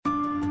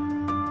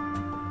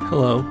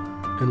Hello,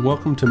 and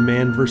welcome to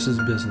Man vs.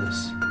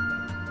 Business.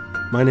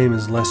 My name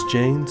is Les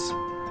Janes,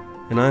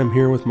 and I am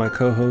here with my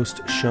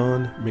co-host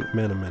Sean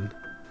McMenamin.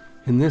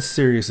 In this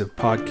series of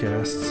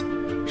podcasts,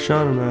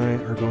 Sean and I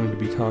are going to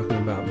be talking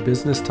about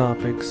business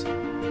topics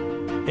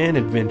and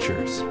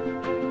adventures,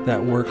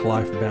 that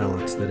work-life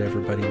balance that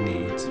everybody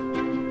needs.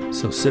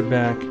 So sit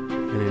back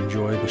and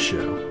enjoy the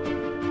show.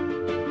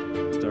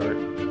 Start.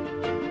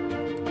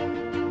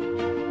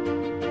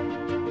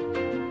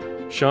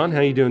 Sean,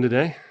 how you doing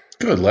today?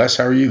 Good, Les.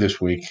 How are you this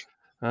week?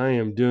 I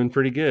am doing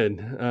pretty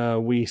good.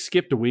 We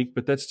skipped a week,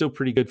 but that's still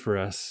pretty good for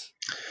us.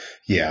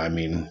 Yeah, I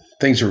mean,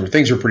 things are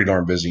pretty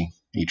darn busy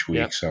each week.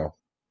 Yep. So,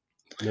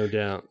 no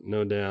doubt.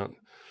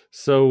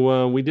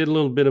 So we did a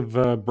little bit of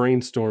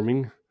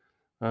brainstorming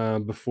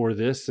before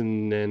this,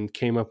 and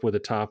came up with a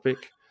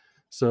topic.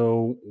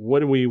 So, what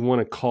do we want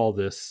to call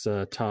this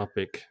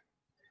topic?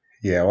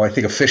 yeah, well, I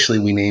think officially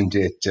we named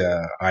it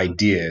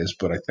ideas,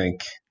 but I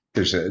think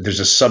there's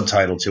a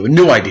subtitle to it.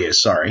 New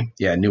ideas. Sorry,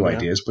 new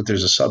ideas. But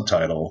there's a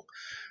subtitle.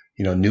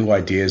 New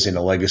ideas in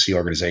a legacy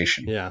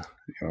organization. Yeah.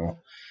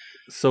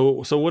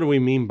 So what do we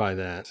mean by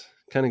that?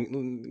 Kind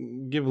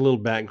of give a little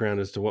background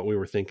as to what we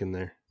were thinking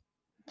there.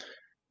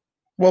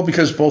 Well,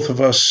 because both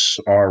of us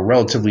are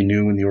relatively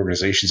new in the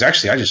organizations.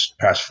 Actually, I just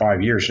passed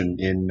 5 years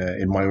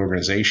in my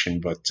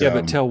organization, but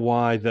but tell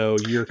why though.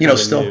 You're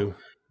still new.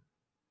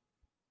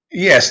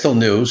 Yeah, still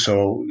new.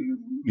 So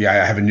I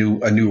have a new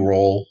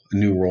role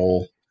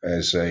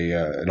as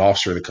an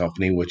officer of the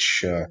company,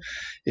 which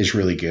is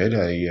really good.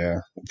 I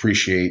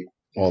appreciate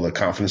all the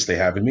confidence they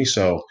have in me.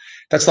 So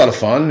that's a lot of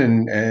fun,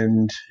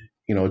 and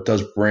it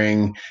does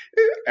bring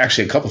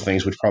actually a couple of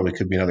things, which probably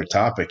could be another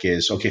topic.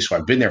 Is okay. So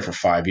I've been there for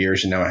 5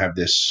 years, and now I have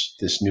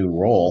this new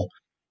role.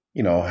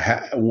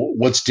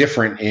 What's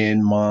different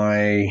in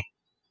my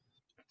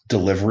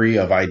delivery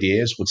of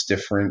ideas? What's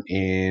different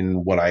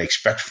in what I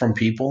expect from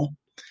people?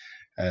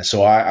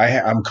 So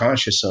I'm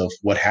conscious of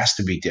what has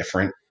to be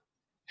different,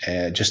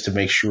 just to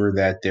make sure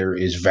that there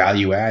is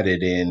value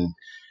added in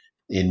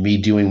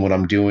me doing what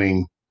I'm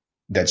doing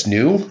that's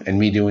new, and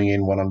me doing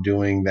in what I'm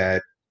doing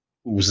that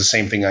was the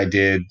same thing I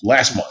did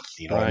last month.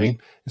 You know what I mean?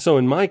 So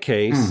in my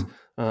case,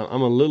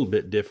 I'm a little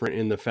bit different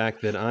in the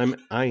fact that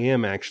I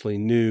am actually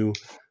new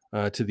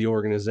to the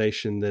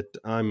organization that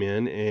I'm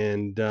in,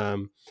 and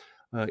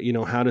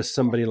how does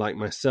somebody like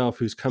myself,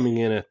 who's coming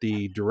in at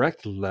the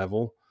direct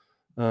level,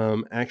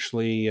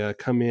 actually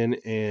come in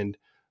and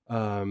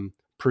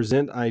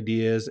present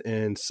ideas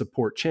and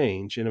support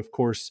change? And of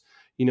course,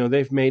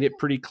 they've made it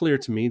pretty clear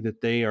to me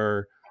that they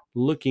are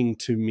looking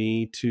to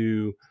me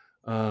to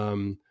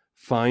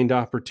find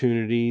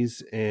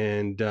opportunities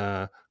and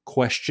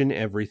question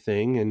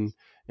everything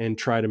and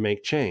try to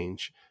make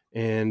change.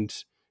 And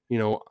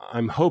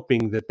I'm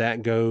hoping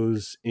that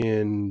goes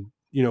in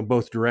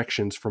both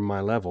directions from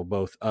my level,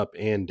 both up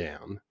and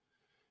down.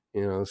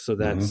 So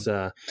that's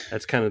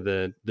kind of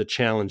the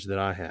challenge that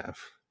I have.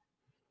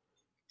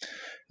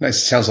 Nice.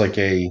 It sounds like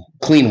a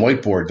clean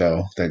whiteboard,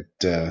 though,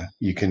 that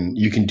you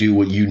can do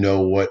what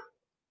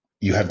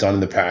you have done in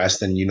the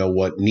past, and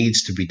what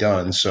needs to be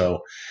done.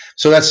 So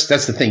that's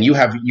the thing. You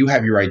have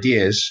your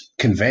ideas,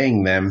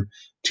 conveying them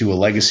to a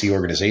legacy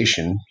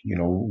organization,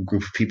 a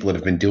group of people that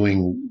have been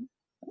doing,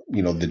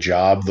 the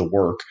job, the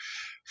work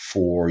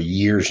for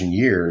years and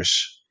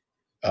years.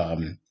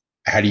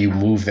 How do you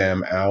move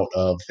them out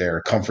of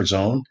their comfort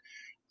zone?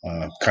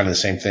 Kind of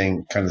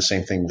the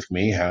same thing with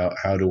me.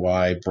 How do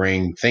I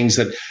bring things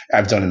that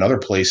I've done in other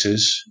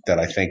places that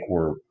I think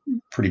were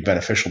pretty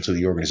beneficial to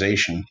the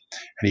organization?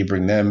 How do you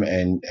bring them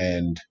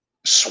and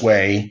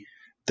sway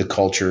the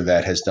culture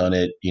that has done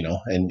it,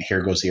 and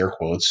here goes the air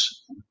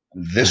quotes,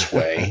 this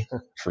way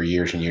for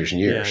years and years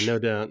and years? Yeah, no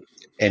doubt.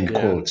 End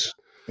quotes.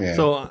 Yeah.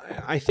 So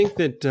I think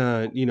that,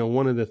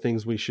 one of the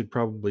things we should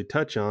probably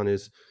touch on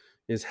is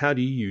how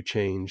do you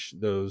change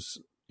those,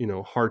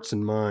 hearts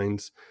and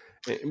minds?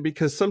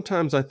 Because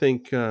sometimes I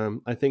think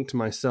to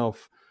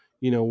myself,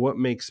 what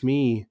makes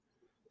me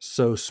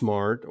so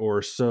smart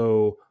or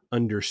so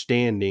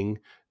understanding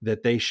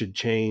that they should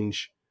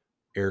change,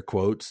 air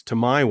quotes, to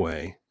my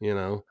way,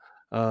 and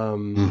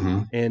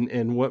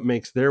what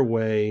makes their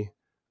way,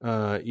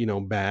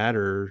 bad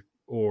or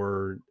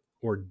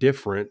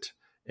different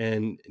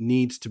and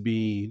needs to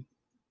be,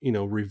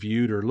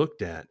 reviewed or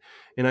looked at.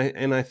 And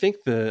I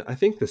think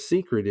the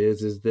secret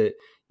is that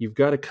you've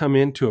got to come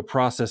into a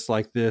process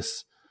like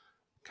this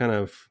kind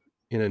of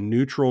in a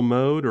neutral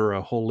mode or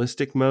a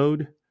holistic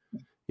mode,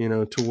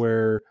 to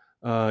where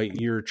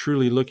you're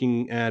truly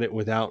looking at it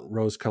without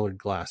rose-colored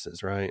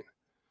glasses, right?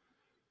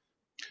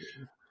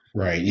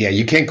 Right. Yeah.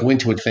 You can't go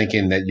into it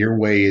thinking that your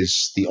way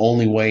is the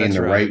only way and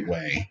the right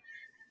way.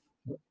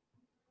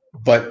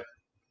 But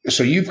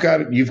so you've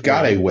got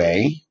a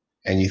way,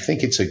 and you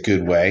think it's a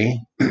good way.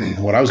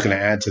 What I was going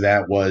to add to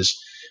that was,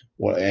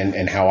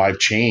 and how I've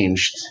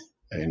changed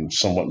and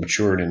somewhat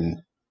matured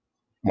in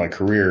my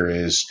career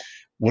is,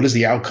 what does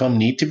the outcome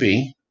need to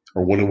be,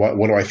 or what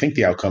do I think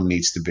the outcome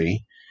needs to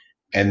be,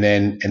 and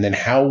then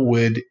how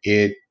would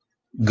it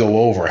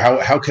go over?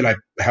 How could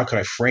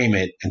I frame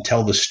it and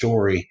tell the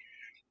story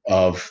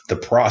of the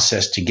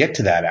process to get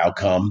to that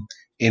outcome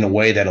in a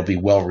way that'll be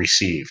well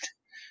received.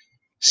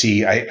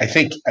 See, I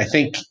think,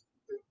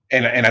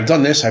 and I've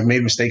done this. I've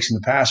made mistakes in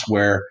the past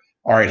where,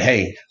 all right,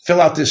 hey,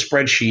 fill out this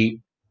spreadsheet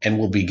and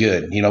we'll be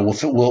good. You know,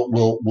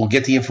 we'll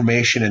get the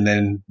information, and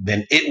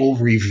then it will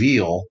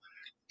reveal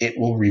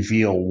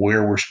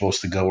where we're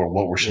supposed to go or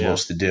what we're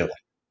supposed to do.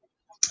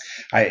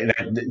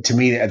 To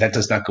me, that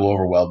does not go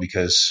over well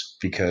because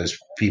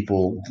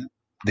people,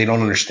 they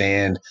don't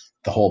understand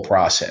the whole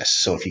process.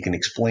 So if you can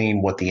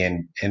explain what the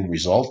end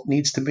result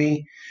needs to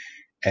be,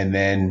 and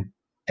then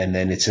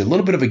it's a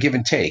little bit of a give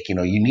and take. You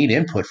know, you need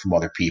input from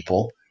other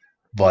people,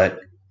 but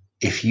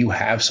if you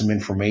have some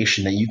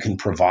information that you can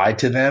provide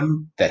to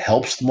them that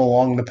helps them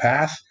along the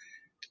path,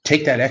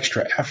 take that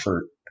extra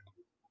effort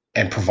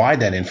and provide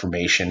that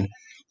information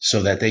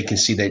so that they can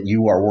see that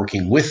you are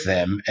working with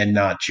them and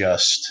not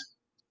just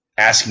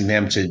asking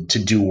them to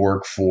do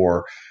work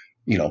for,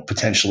 you know,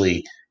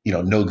 potentially, you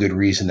know, no good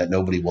reason that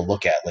nobody will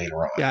look at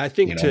later on. Yeah, I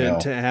think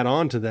to add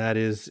on to that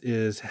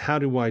is how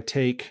do I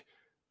take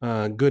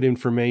good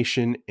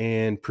information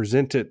and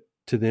present it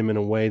to them in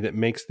a way that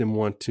makes them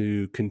want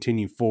to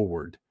continue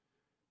forward?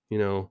 You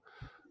know,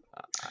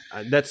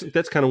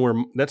 that's kind of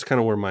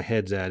where my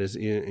head's at is,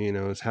 you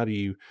know, is how do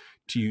you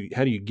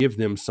give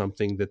them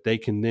something that they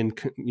can then,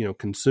 you know,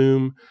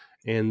 consume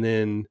and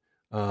then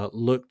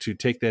look to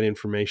take that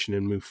information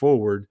and move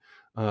forward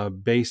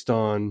based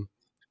on,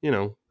 you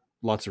know,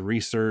 lots of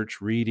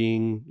research,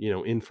 reading, you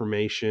know,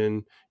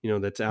 information, you know,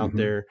 that's out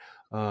there,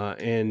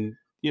 and,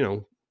 you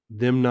know,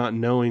 them not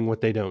knowing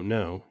what they don't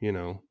know, you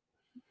know,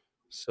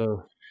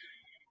 so.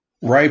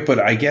 Right. But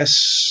I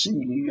guess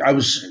what I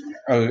was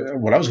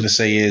going to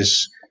say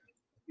is,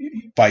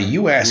 by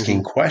you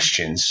asking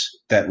questions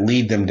that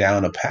lead them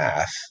down a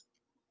path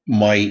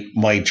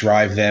might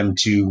drive them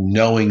to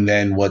knowing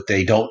then what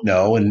they don't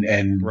know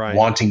and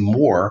wanting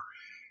more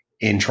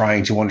in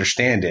trying to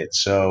understand it.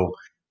 So,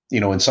 you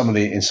know, in some of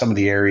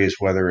the areas,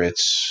 whether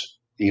it's,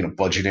 you know,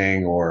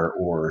 budgeting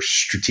or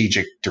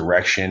strategic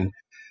direction,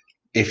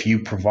 if you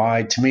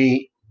provide, to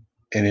me,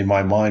 and in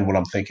my mind, when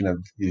I'm thinking of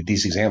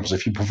these examples,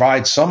 if you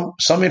provide some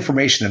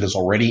information that is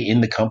already in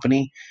the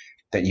company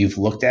that you've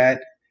looked at,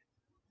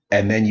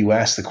 and then you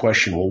ask the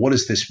question, well, what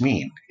does this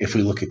mean? If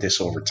we look at this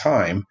over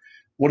time,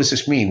 what does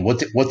this mean? What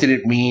did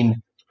it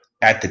mean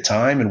at the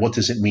time, and what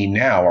does it mean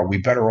now? Are we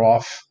better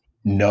off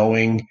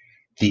knowing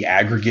the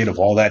aggregate of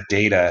all that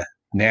data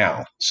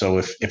now? So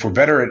if we're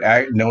better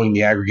at knowing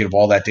the aggregate of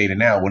all that data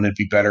now, wouldn't it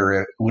be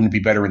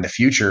better in the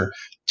future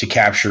to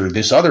capture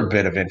this other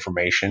bit of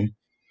information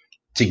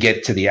to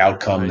get to the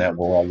outcome that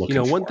we're all looking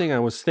for? You know, one thing I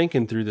was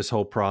thinking through this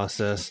whole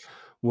process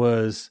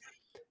was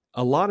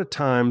a lot of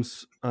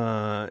times,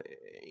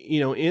 you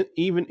know,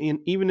 even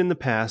in the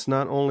past,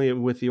 not only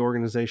with the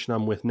organization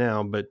I'm with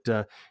now,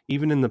 but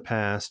even in the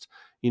past,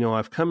 you know,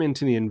 I've come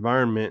into the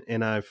environment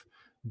and I've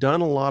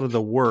done a lot of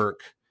the work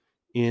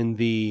in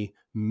the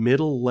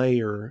middle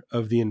layer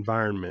of the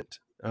environment,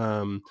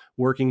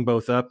 working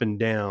both up and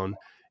down.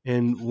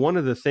 And one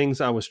of the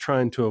things I was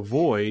trying to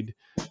avoid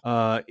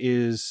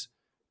is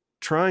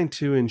trying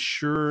to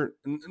ensure,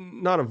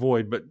 not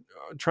avoid, but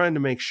trying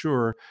to make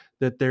sure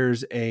that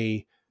there's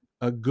a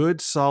good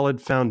solid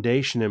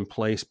foundation in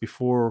place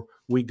before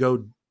we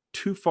go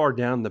too far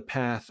down the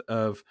path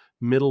of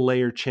middle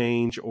layer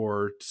change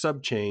or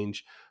sub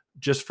change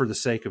just for the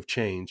sake of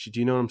change. Do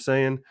you know what I'm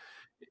saying?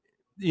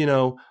 You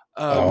know,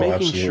 making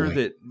absolutely. Sure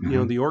that, you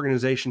know, the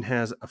organization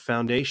has a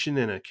foundation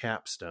and a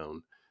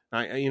capstone.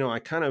 I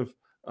kind of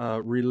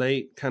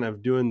relate kind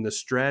of doing the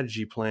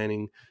strategy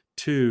planning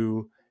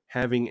to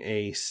having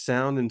a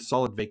sound and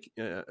solid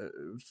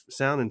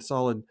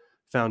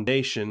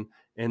foundation,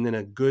 and then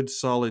a good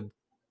solid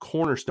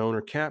cornerstone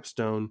or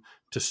capstone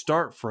to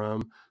start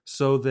from,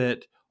 so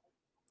that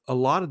a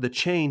lot of the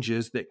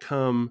changes that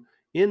come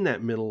in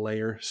that middle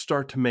layer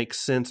start to make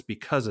sense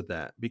because of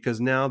that.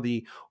 Because now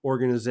the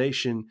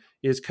organization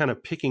is kind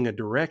of picking a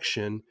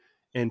direction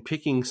and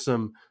picking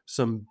some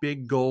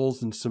big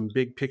goals and some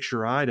big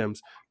picture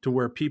items to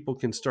where people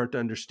can start to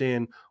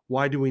understand,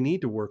 why do we need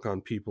to work on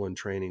people and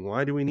training?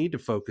 Why do we need to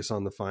focus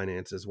on the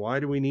finances? Why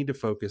do we need to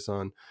focus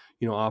on,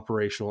 you know,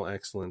 operational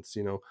excellence?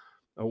 You know,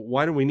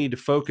 why do we need to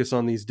focus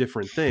on these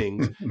different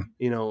things,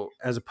 you know,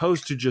 as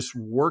opposed to just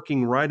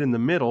working right in the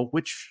middle,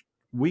 which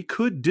we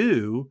could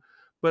do.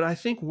 But I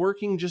think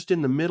working just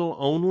in the middle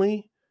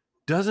only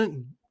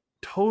doesn't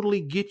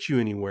totally get you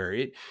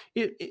anywhere.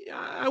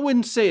 I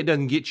wouldn't say it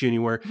doesn't get you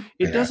anywhere.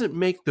 It doesn't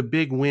make the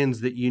big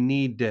wins that you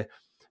need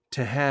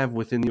to have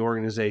within the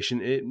organization.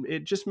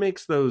 It just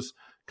makes those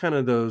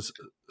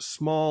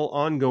small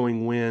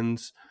ongoing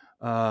wins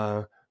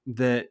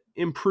that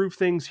improve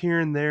things here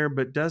and there,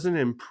 but doesn't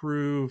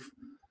improve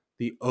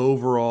the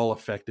overall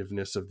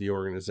effectiveness of the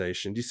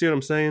organization. Do you see what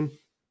I'm saying?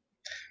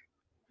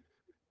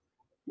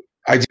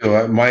 I do.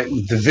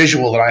 The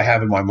visual that I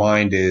have in my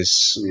mind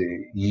is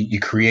you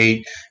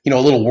create, you know,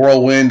 a little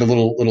whirlwind, a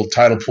little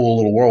tidal pool, a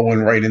little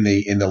whirlwind right in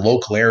the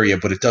local area,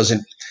 but it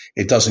doesn't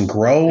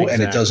grow. Exactly.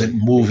 And it doesn't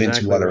move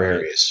into other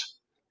areas.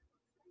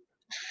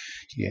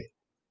 Yeah.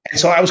 And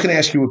so I was going to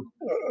ask you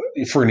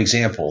for an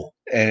example.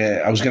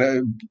 I was going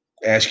to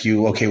ask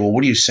you, okay, well,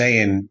 what are you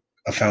saying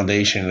a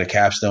foundation and a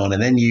capstone?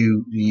 And then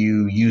you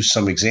use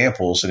some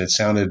examples, and it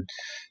sounded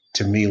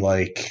to me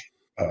like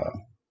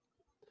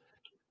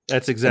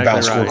That's a exactly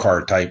balanced right.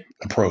 scorecard type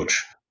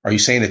approach. Are you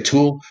saying a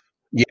tool?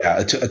 Yeah,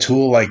 a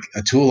tool like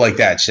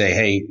that. Say,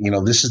 hey,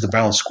 this is the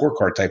balanced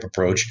scorecard type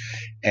approach,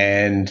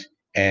 and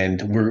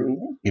we're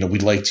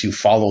we'd like to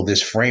follow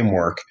this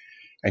framework.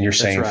 And you're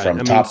That's saying right. from I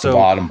mean, top to so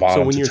bottom, so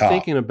bottom when to you're top.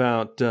 thinking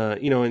about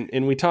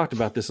and we talked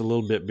about this a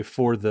little bit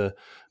before the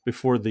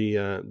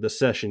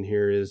session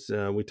here is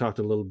we talked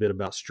a little bit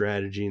about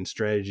strategy and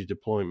strategy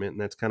deployment, and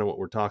that's kind of what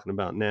we're talking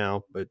about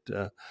now. But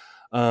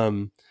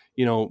um,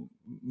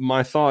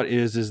 my thought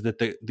is that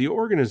the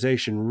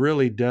organization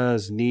really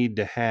does need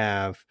to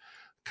have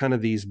kind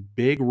of these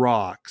big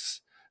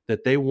rocks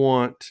that they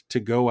want to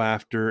go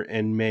after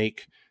and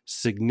make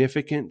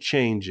significant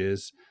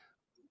changes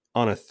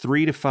on a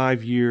 3 to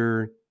 5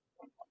 year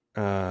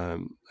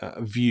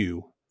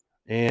view,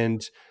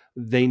 and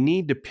they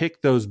need to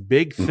pick those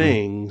big Mm-hmm.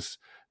 things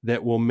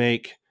that will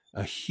make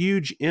a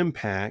huge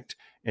impact.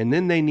 And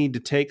then they need to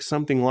take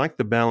something like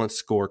the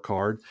balanced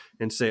scorecard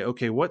and say,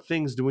 okay, what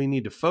things do we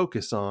need to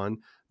focus on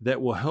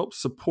that will help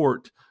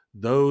support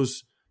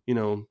those,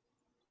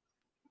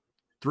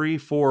 3,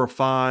 4, or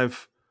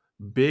 5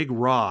 big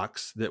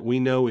rocks that we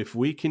know if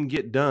we can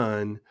get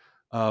done,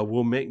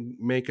 will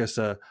make us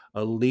a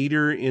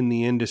leader in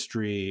the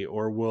industry,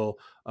 or will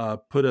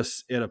put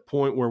us at a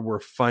point where we're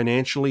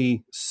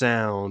financially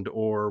sound,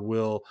 or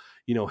will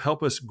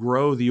help us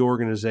grow the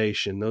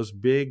organization. Those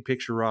big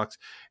picture rocks,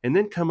 and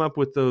then come up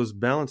with those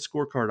balanced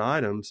scorecard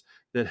items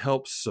that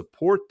help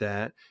support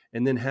that.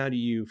 And then how do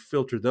you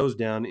filter those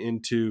down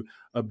into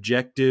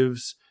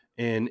objectives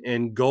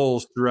and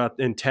goals throughout,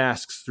 and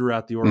tasks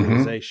throughout the Mm-hmm.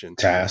 organization?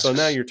 So now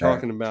Tasks, you're right?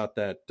 talking about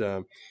that,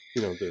 the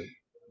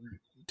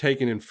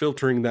taking and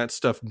filtering that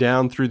stuff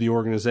down through the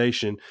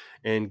organization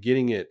and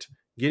getting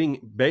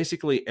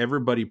basically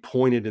everybody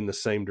pointed in the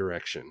same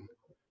direction.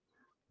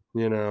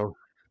 You know,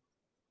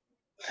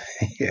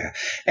 Yeah.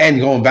 And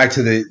going back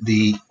to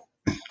the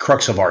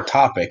crux of our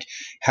topic,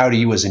 how do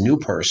you, as a new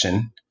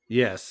person,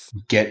 yes.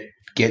 get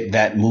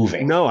that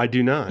moving? No, I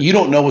do not. You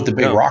don't know what the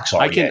big No, rocks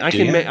are yet, do you? I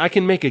can make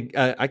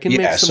I can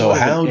make Yeah. So somewhat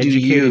of an how do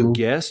educated you?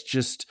 guess,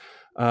 just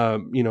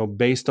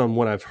based on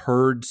what I've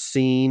heard,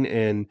 seen,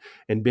 and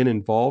been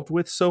involved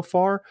with so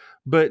far.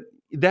 But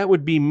that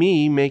would be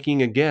me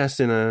making a guess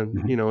in a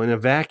in a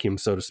vacuum,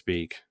 so to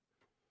speak.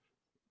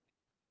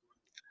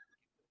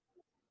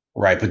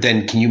 Right, but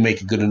then can you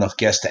make a good enough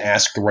guess to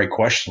ask the right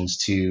questions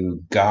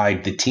to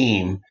guide the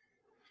team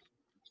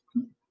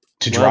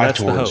to Well, drive that's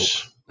the hope.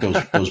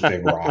 towards those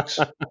big rocks?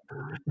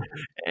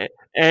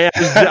 And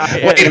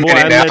Wait a boy,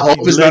 minute now.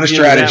 Hope is not a led you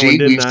into that one, strategy.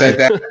 didn't We've said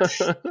that.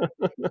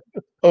 I?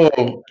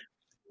 Oh,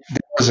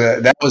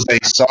 that was a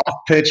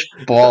soft pitch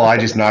ball. I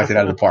just knocked it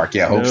out of the park.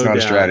 Yeah, hope's No not a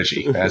doubt.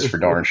 strategy. That's for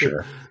darn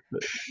sure.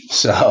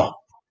 So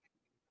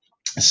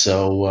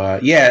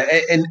yeah,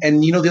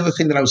 and the other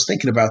thing that I was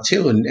thinking about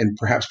too, and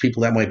perhaps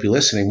people that might be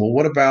listening, well,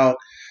 what about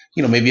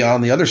maybe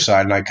on the other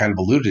side, and I kind of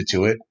alluded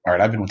to it. All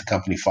right, I've been with the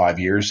company 5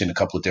 years in a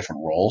couple of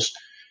different roles.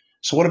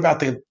 So what about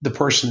the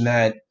person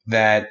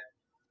that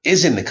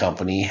is in the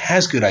company,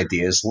 has good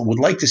ideas, would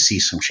like to see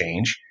some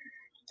change?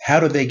 How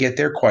do they get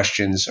their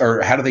questions,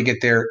 or how do they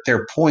get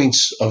their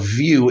points of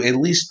view at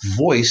least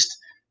voiced,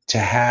 to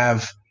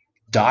have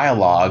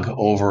dialogue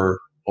over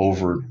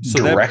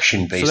So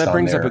direction based that on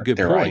brings up a their good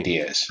their point.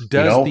 ideas?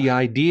 Does the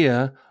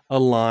idea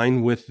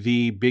align with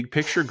the big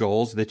picture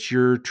goals that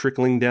you're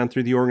trickling down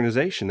through the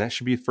organization? That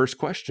should be the first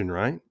question,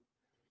 right?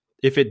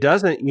 If it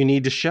doesn't, you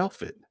need to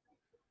shelf it.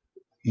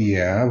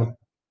 Yeah.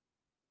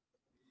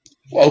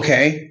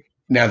 Okay.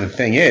 Now the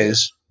thing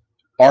is,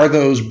 are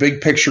those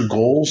big picture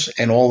goals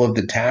and all of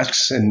the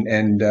tasks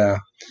and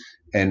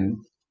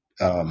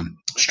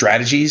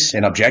strategies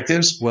and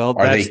objectives, Well,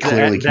 are they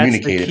clearly that's the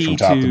communicated from key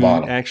top to to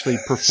bottom? actually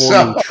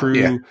performing So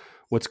yeah, true,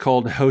 what's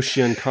called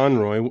Hoshian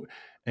Conroy,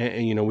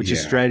 which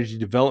is yeah. strategy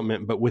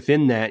development. But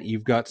within that,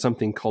 you've got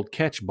something called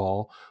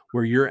catchball,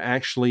 where you're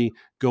actually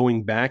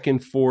going back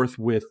and forth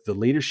with the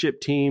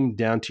leadership team,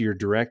 down to your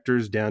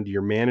directors, down to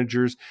your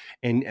managers,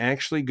 and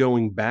actually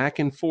going back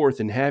and forth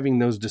and having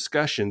those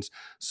discussions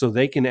so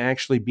they can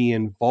actually be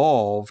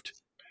involved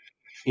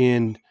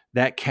in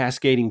that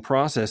cascading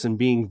process and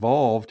being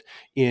involved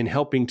in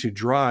helping to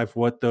drive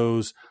what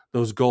those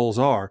goals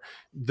are.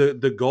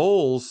 The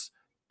goals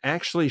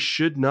actually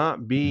should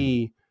not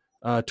be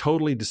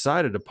totally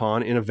decided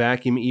upon in a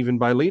vacuum, even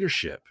by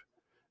leadership.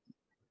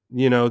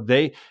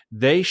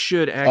 They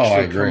should Oh, I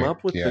actually come agree.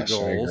 up with the Yes, I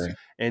goals agree.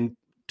 and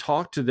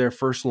talk to their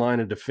first line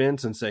of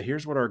defense and say,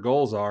 here's what our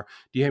goals are.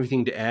 Do you have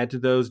anything to add to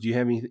those? Do you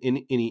have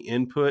any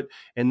input?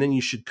 And then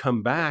you should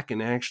come back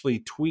and actually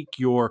tweak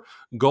your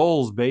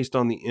goals based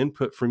on the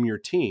input from your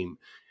team.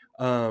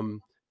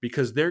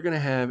 Because they're going to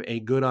have a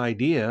good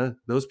idea.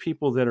 Those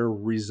people that are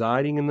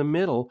residing in the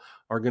middle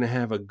are going to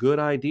have a good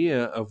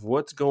idea of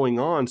what's going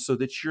on, so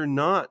that you're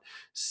not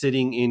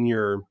sitting in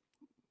your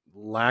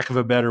lack of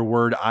a better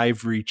word,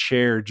 ivory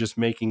chair, just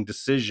making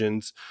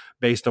decisions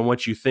based on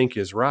what you think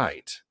is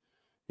right,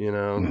 you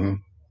know? Mm-hmm.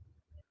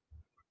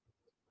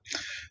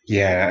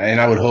 Yeah, and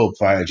I would hope,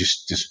 I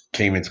just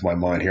came into my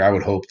mind here. I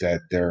would hope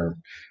that there,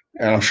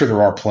 and I'm sure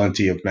there are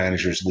plenty of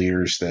managers,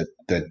 leaders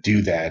that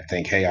do that.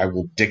 Think, hey, I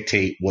will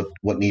dictate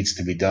what needs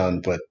to be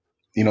done, but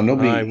I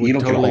nobody, you would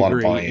don't get a whole totally lot of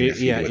agree. buy-in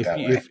if you Yeah, do it that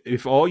way.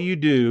 if all you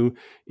do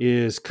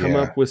is come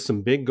Yeah, up with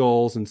some big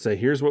goals and say,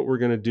 here's what we're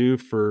going to do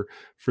for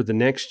the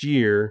next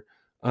year,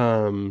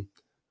 um,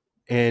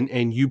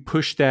 and you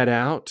push that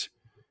out,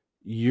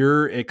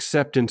 your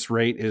acceptance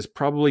rate is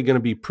probably going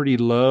to be pretty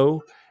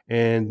low,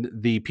 and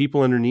the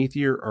people underneath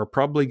you are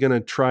probably going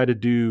to try to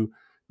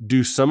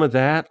do some of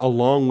that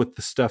along with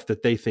the stuff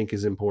that they think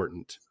is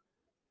important.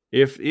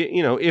 If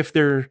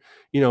they're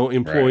right,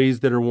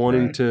 employees that are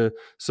wanting right. to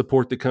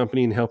support the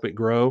company and help it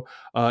grow,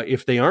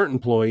 if they aren't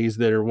employees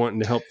that are wanting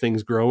to help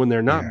things grow and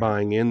they're not Yeah,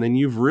 buying in, then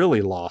you've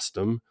really lost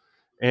them,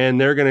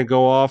 and they're going to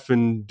go off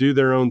and do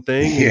their own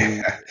thing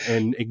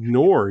and yeah,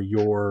 ignore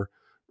your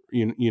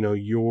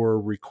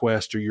your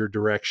request or your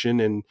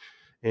direction,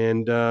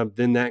 and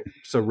then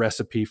that's a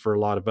recipe for a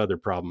lot of other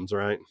problems,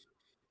 right?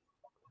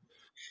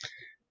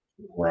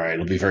 right.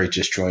 It'll be very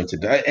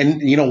disjointed.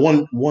 And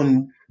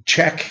one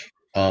check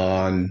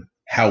on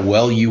how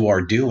well you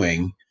are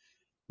doing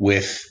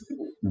with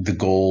the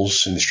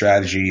goals and the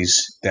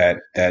strategies that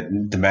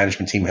the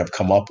management team have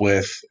come up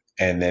with,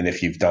 and then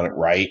if you've done it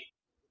right,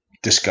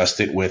 discussed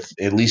it with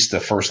at least the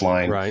first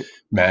line Right.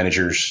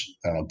 managers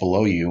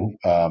below you,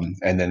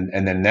 and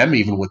then them,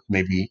 even with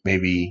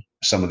maybe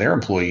some of their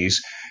employees,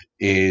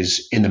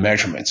 is in the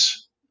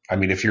measurements. I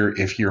mean, if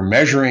you're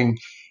measuring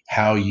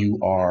how you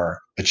are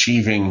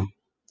achieving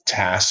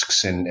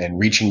tasks and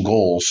reaching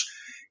goals,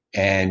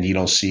 and you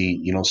don't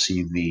see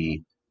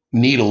the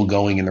needle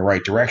going in the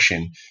right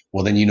direction,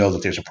 well, then you know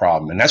that there's a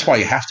problem. And that's why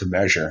you have to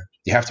measure.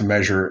 You have to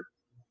measure.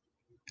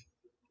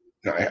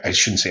 I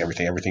shouldn't say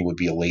everything. Everything would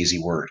be a lazy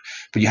word,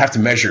 but you have to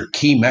measure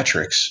key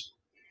metrics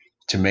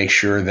to make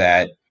sure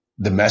that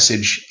the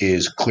message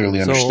is clearly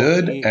So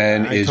understood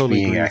and I is totally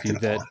being agree with you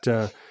acted upon.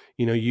 that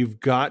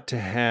you've got to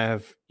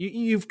have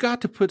you've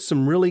got to put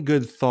some really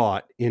good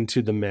thought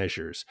into the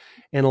measures,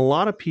 and a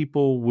lot of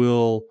people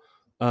will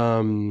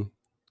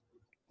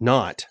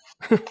not,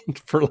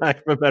 for lack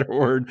of a better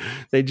word,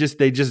 they just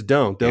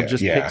don't. They'll Yeah,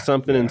 just pick yeah,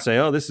 something and yeah. say,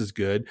 "Oh, this is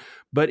good,"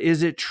 but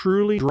is it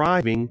truly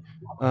driving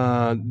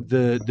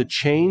the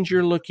change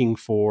you're looking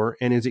for,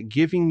 and is it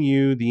giving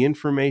you the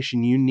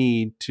information you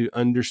need to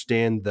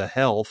understand the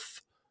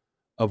health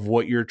of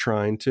what you're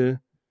trying to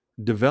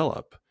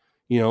develop?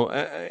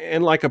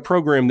 And like a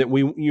program that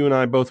you and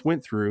I both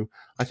went through.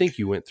 I think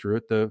you went through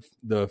it, the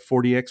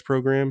 40X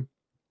program.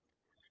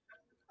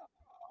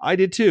 I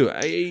did too.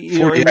 And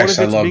 40X,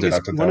 I loved it. I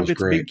thought that one of was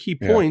its great. big key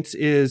Yeah, points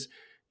is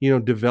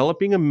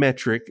developing a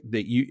metric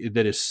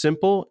that is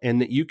simple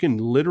and that you can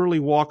literally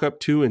walk up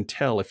to and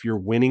tell if you're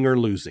winning or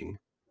losing.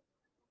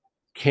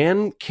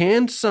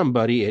 Can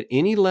somebody at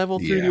any level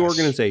through the yes.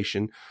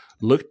 organization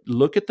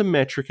look at the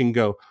metric and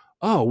go,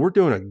 "Oh, we're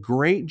doing a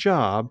great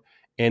job,"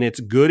 and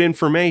it's good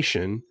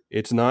information.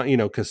 It's not,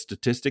 because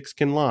statistics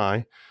can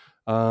lie.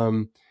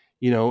 Um,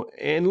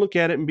 and look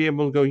at it and be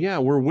able to go, "Yeah,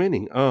 we're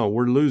winning. Oh,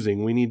 we're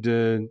losing. We need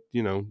to,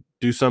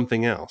 do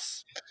something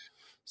else."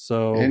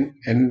 So,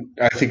 And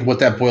I think what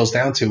that boils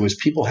down to is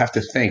people have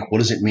to think, what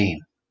does it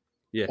mean?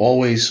 yeah.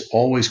 Always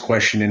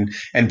question,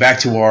 and back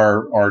to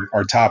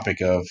our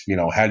topic of,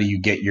 how do you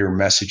get your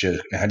message,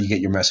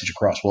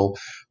 across? Well,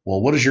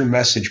 what does your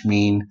message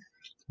mean?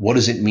 What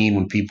does it mean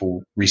when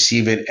people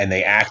receive it and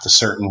they act a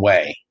certain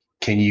way?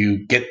 Can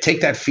you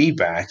take that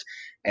feedback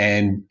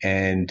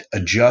and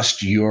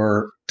adjust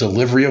your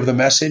delivery of the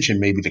message and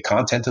maybe the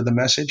content of the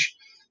message,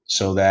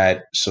 so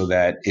that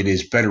it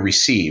is better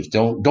received?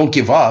 Don't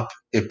give up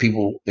if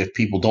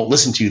people don't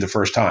listen to you the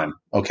first time.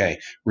 Okay,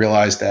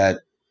 realize that,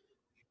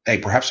 hey,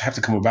 perhaps I have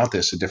to come about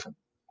this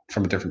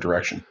from a different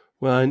direction.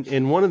 Well,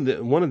 and one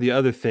of the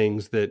other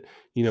things that,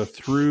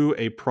 through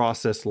a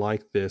process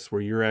like this,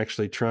 where you're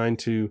actually trying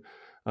to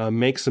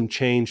make some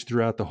change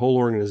throughout the whole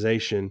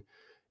organization,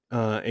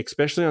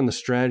 especially on the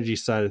strategy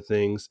side of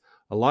things,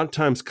 a lot of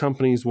times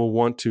companies will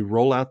want to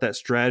roll out that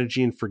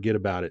strategy and forget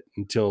about it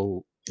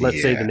until,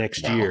 let's say, the Yeah.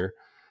 next Wow. year.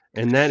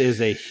 And that is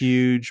a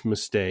huge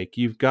mistake.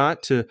 You've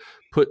got to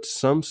put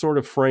some sort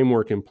of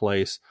framework in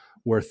place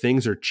where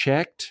things are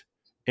checked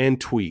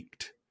and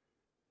tweaked.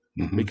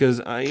 Hmm.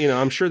 Because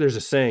I'm sure there's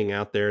a saying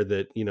out there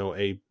that,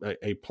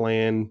 a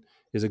plan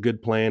is a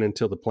good plan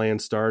until the plan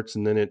starts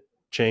and then it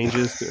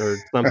changes or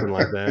something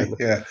like that.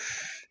 Yeah.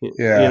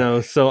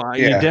 Yeah. So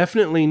Yeah. you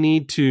definitely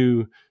need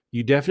to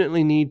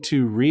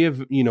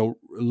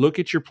look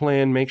at your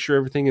plan, make sure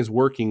everything is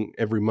working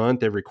every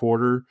month, every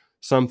quarter,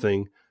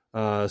 something,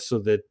 so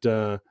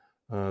that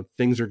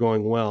things are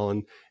going well.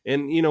 And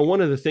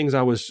one of the things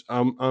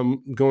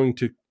I'm going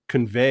to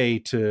convey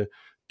to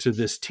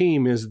this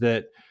team is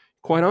that,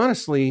 quite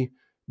honestly,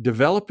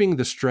 developing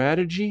the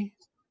strategy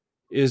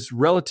is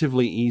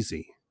relatively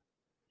easy.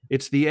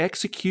 It's the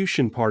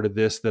execution part of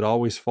this that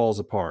always falls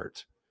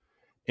apart.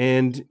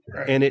 and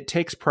Right. and it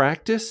takes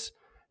practice,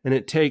 and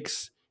it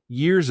takes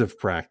years of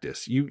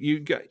practice. You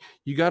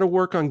got to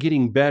work on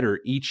getting better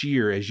each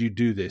year as you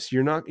do this.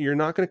 You're not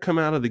going to come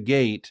out of the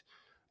gate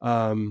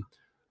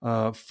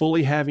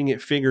fully having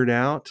it figured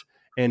out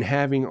and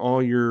having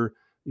all your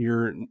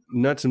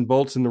nuts and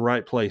bolts in the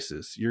right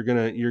places. You're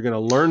gonna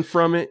learn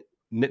from it.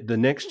 The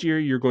next year,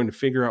 you're going to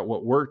figure out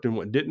what worked and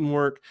what didn't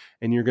work,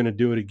 and you're going to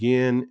do it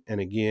again and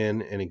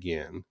again and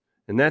again.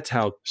 And that's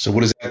how. So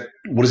what does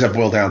that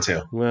boil down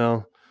to?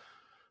 Well,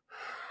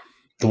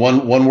 the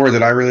one word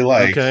that I really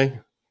like. Okay,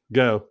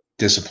 go.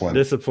 Discipline.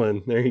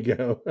 Discipline. There you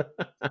go.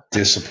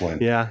 Discipline.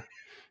 Yeah,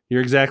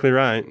 you're exactly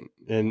right.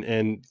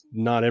 And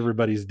not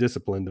everybody's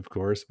disciplined, of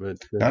course,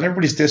 but not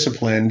everybody's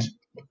disciplined.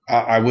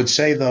 I would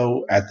say,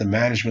 though, at the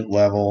management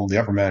level, the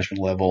upper management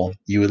level,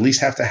 you at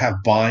least have to have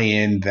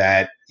buy-in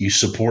that you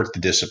support the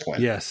discipline.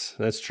 Yes,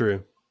 that's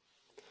true.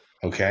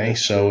 Okay,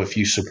 That's so true. if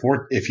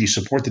you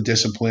support the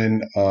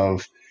discipline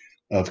of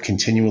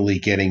continually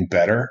getting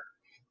better,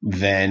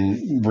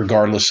 then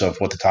regardless of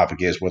what the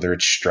topic is, whether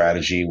it's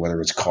strategy, whether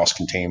it's cost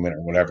containment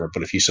or whatever,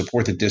 but if you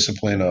support the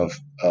discipline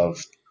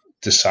of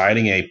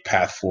deciding a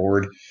path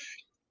forward,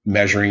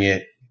 measuring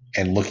it,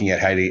 and looking at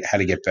how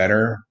to get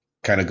better,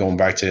 kind of going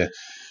back to,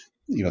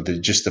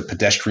 just the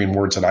pedestrian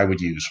words that I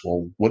would use.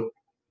 Well,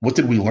 what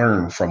did we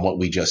learn from what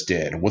we just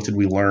did? What did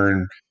we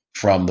learn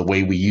from the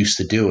way we used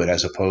to do it,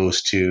 as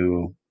opposed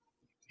to,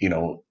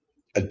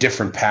 a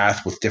different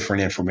path with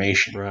different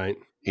information? Right.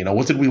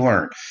 What did we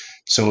learn?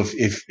 So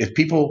if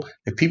people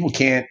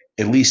can't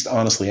at least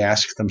honestly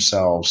ask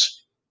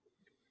themselves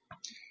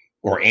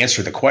or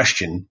answer the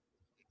question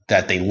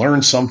that they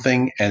learned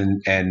something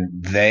and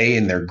they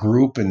and their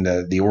group and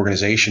the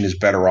organization is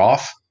better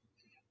off.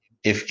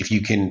 If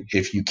you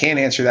can't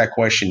answer that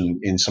question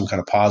in some kind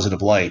of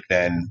positive light,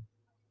 then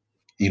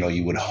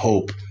you would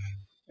hope,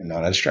 and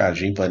not a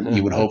strategy, but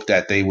you would hope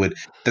that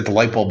the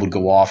light bulb would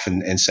go off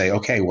and say,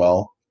 okay,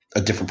 well,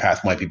 a different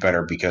path might be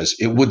better, because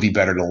it would be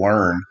better to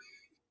learn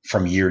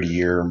from year to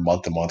year,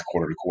 month to month,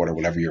 quarter to quarter,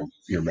 whatever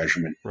your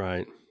measurement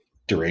right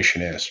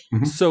duration is.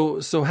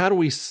 Mm-hmm. So how do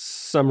we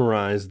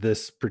summarize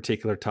this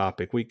particular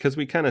topic? Because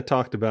we kind of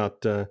talked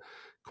about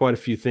quite a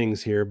few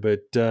things here,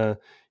 but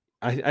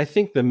I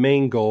think the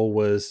main goal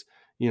was,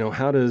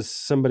 how does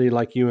somebody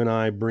like you and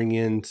I bring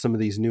in some of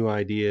these new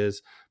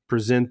ideas,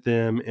 present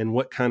them, and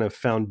what kind of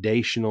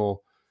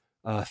foundational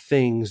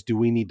things do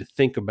we need to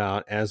think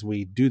about as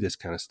we do this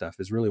kind of stuff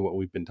is really what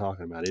we've been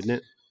talking about, isn't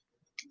it?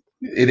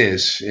 It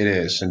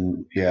is.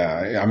 And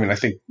yeah, I mean, I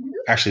think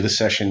actually this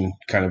session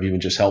kind of even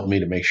just helped me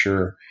to make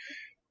sure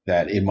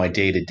that in my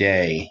day to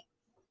day,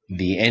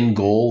 the end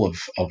goal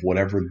of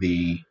whatever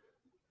the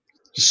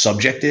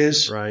subject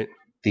is, right,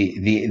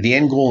 the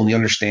end goal and the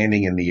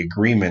understanding and the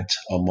agreement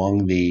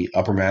among the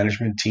upper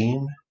management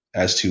team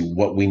as to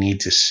what we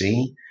need to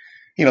see,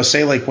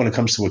 say like when it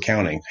comes to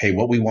accounting, hey,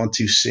 what we want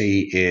to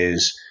see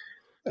is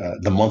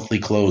the monthly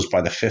close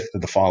by the 5th of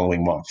the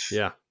following month.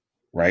 Yeah.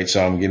 Right.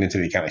 So I'm getting into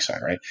the accounting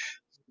side, right?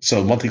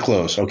 So monthly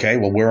close. Okay.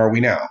 Well, where are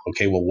we now?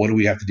 Okay. Well, what do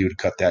we have to do to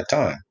cut that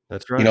time?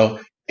 That's right.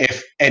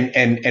 If,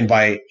 and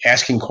by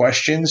asking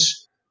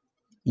questions,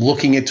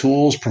 looking at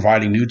tools,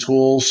 providing new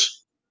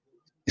tools,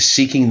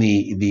 seeking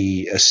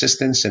the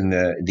assistance and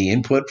the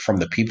input from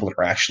the people that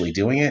are actually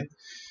doing it,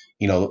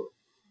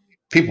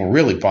 people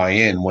really buy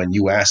in when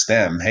you ask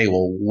them, hey,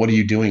 well, what are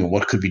you doing and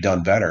what could be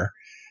done better?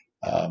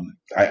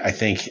 I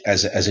think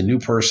as a new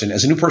person,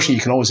 you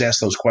can always ask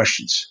those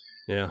questions.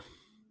 Yeah.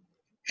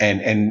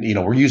 And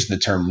we're using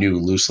the term new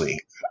loosely.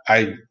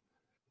 I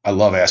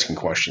love asking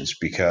questions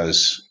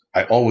because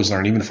I always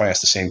learn, even if I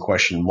ask the same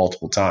question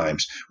multiple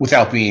times,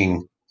 without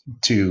being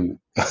too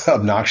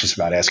obnoxious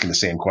about asking the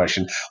same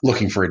question,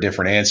 looking for a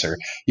different answer.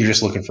 You're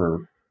just looking for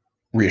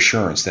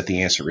reassurance that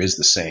the answer is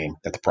the same,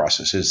 that the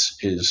process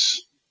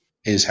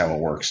is how it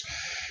works.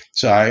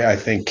 So I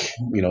think,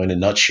 in a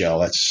nutshell,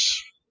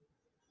 that's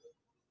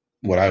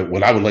what I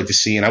would like to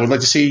see. And I would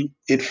like to see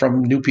it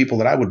from new people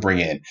that I would bring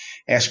in.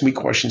 Ask me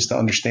questions to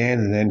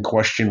understand, and then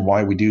question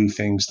why we do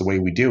things the way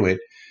we do it.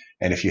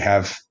 And if you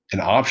have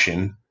an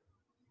option,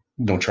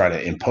 don't try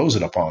to impose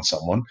it upon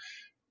someone,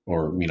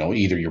 or,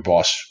 either your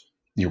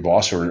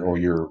boss or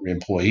your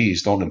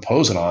employees. Don't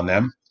impose it on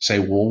them. Say,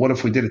 well, what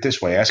if we did it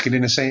this way? Ask it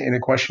in a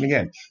question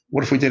again.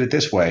 What if we did it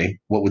this way?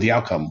 What would the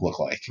outcome look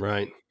like?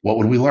 Right. What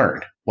would we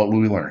learn?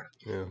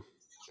 Yeah.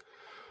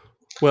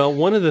 Well,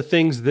 one of the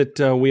things that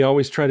we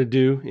always try to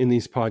do in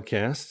these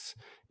podcasts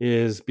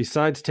is,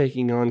 besides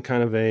taking on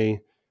kind of a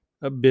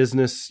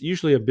business,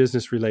 usually a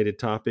business related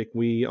topic,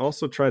 we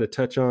also try to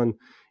touch on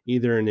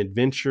either an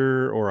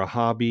adventure or a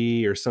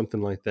hobby or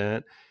something like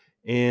that.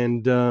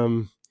 And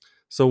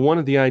so one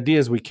of the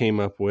ideas we came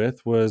up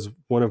with was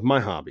one of my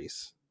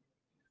hobbies.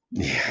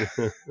 Yeah.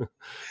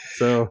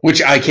 So,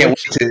 which I can't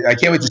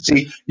wait to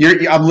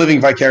see. I'm living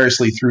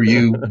vicariously through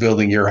you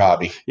building your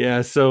hobby.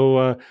 Yeah.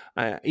 So,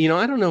 I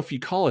don't know if you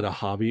call it a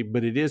hobby,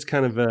 but it is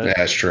kind of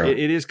that's true.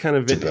 It is kind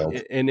of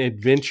an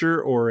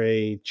adventure or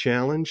a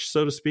challenge,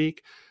 so to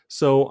speak.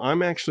 So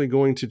I'm actually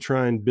going to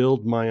try and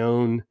build my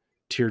own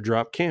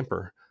teardrop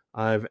camper.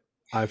 I've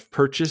I've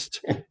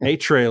purchased a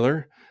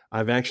trailer.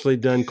 I've actually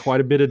done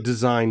quite a bit of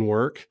design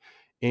work.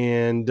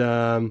 And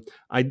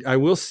I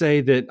will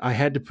say that I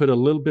had to put a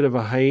little bit of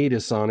a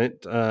hiatus on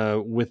it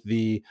with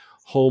the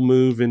whole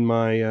move in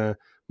my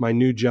my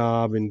new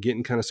job and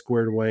getting kind of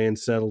squared away and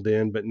settled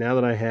in. But now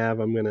that I have,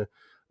 I'm going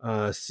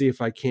to see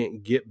if I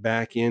can't get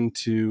back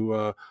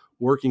into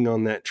working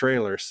on that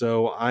trailer.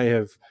 So I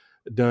have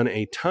done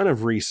a ton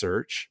of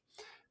research,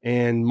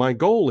 and my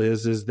goal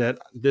is that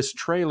this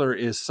trailer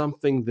is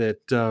something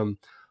that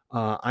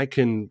I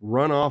can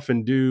run off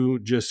and do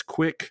just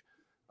quick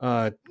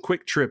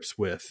trips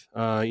with.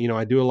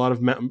 I do a lot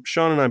of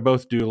Sean and I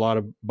both do a lot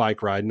of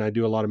bike riding. I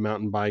do a lot of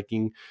mountain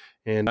biking,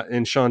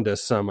 and Sean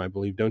does some, I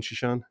believe, don't you,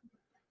 Sean?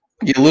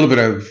 Yeah, a little bit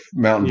of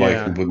mountain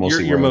biking, but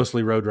mostly you're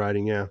mostly road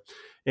riding, yeah.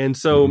 And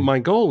so my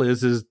goal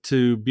is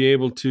to be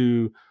able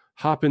to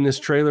hop in this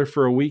trailer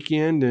for a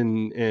weekend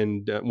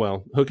and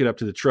hook it up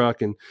to the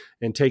truck and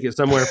take it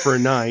somewhere for a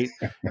night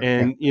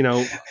and,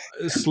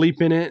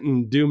 sleep in it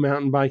and do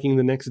mountain biking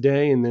the next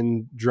day and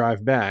then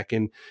drive back.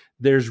 And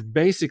there's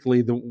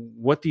basically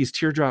what these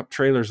teardrop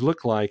trailers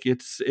look like.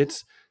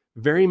 It's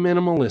very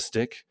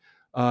minimalistic.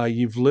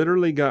 You've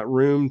literally got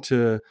room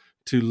to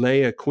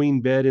lay a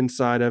queen bed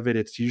inside of it.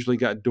 It's usually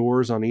got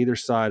doors on either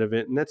side of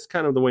it. And that's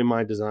kind of the way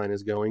my design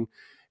is going.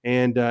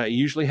 And it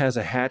usually has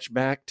a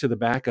hatchback to the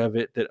back of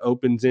it that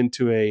opens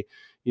into a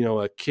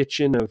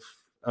kitchen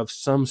of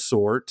some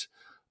sort,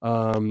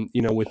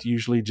 with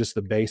usually just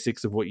the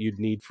basics of what you'd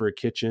need for a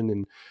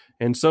kitchen.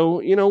 And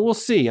so, we'll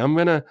see. I'm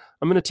going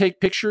to take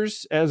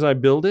pictures as I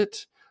build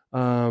it.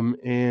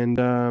 And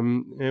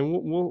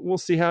we'll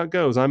see how it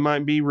goes. I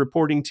might be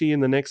reporting to you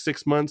in the next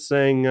 6 months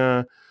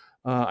saying,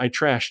 I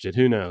trashed it.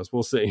 Who knows?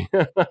 We'll see.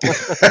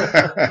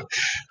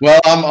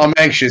 Well, I'm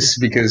anxious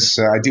because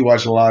I do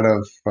watch a lot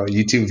of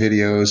YouTube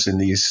videos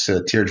and these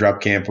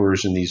teardrop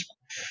campers and these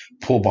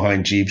pull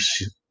behind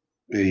Jeeps,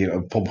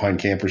 pull behind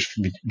campers,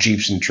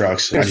 Jeeps and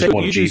trucks. I just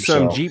want a Jeep.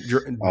 Some Jeep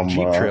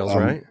trails,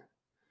 right?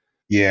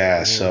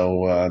 Yeah,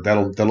 so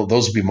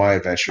those will be my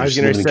adventures. I was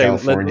going to say,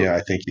 California,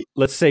 I think.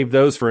 Let's save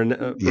those for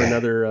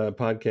another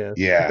podcast.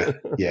 Yeah.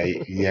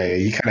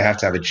 You kind of have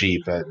to have a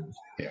Jeep, but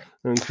yeah.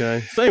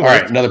 Okay. All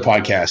right, another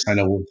podcast. I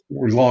know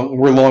we're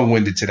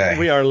long-winded today.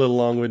 We are a little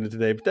long-winded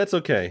today, but that's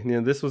okay.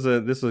 This was a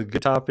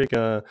good topic,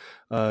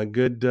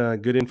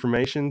 good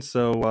information.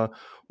 So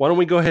why don't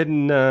we go ahead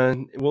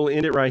and we'll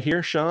end it right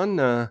here, Sean.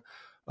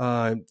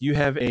 You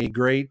have a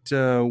great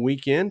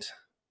weekend.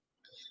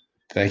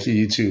 Thank you.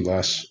 You too,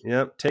 Les.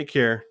 Yep. Take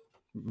care.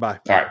 Bye.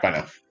 All right. Bye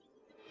now.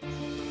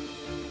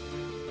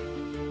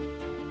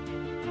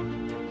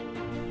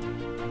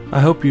 I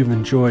hope you've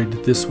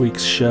enjoyed this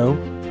week's show.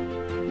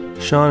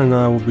 Sean and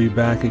I will be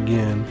back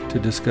again to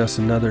discuss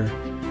another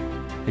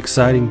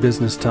exciting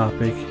business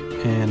topic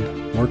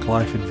and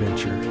work-life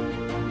adventure.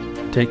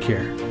 Take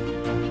care.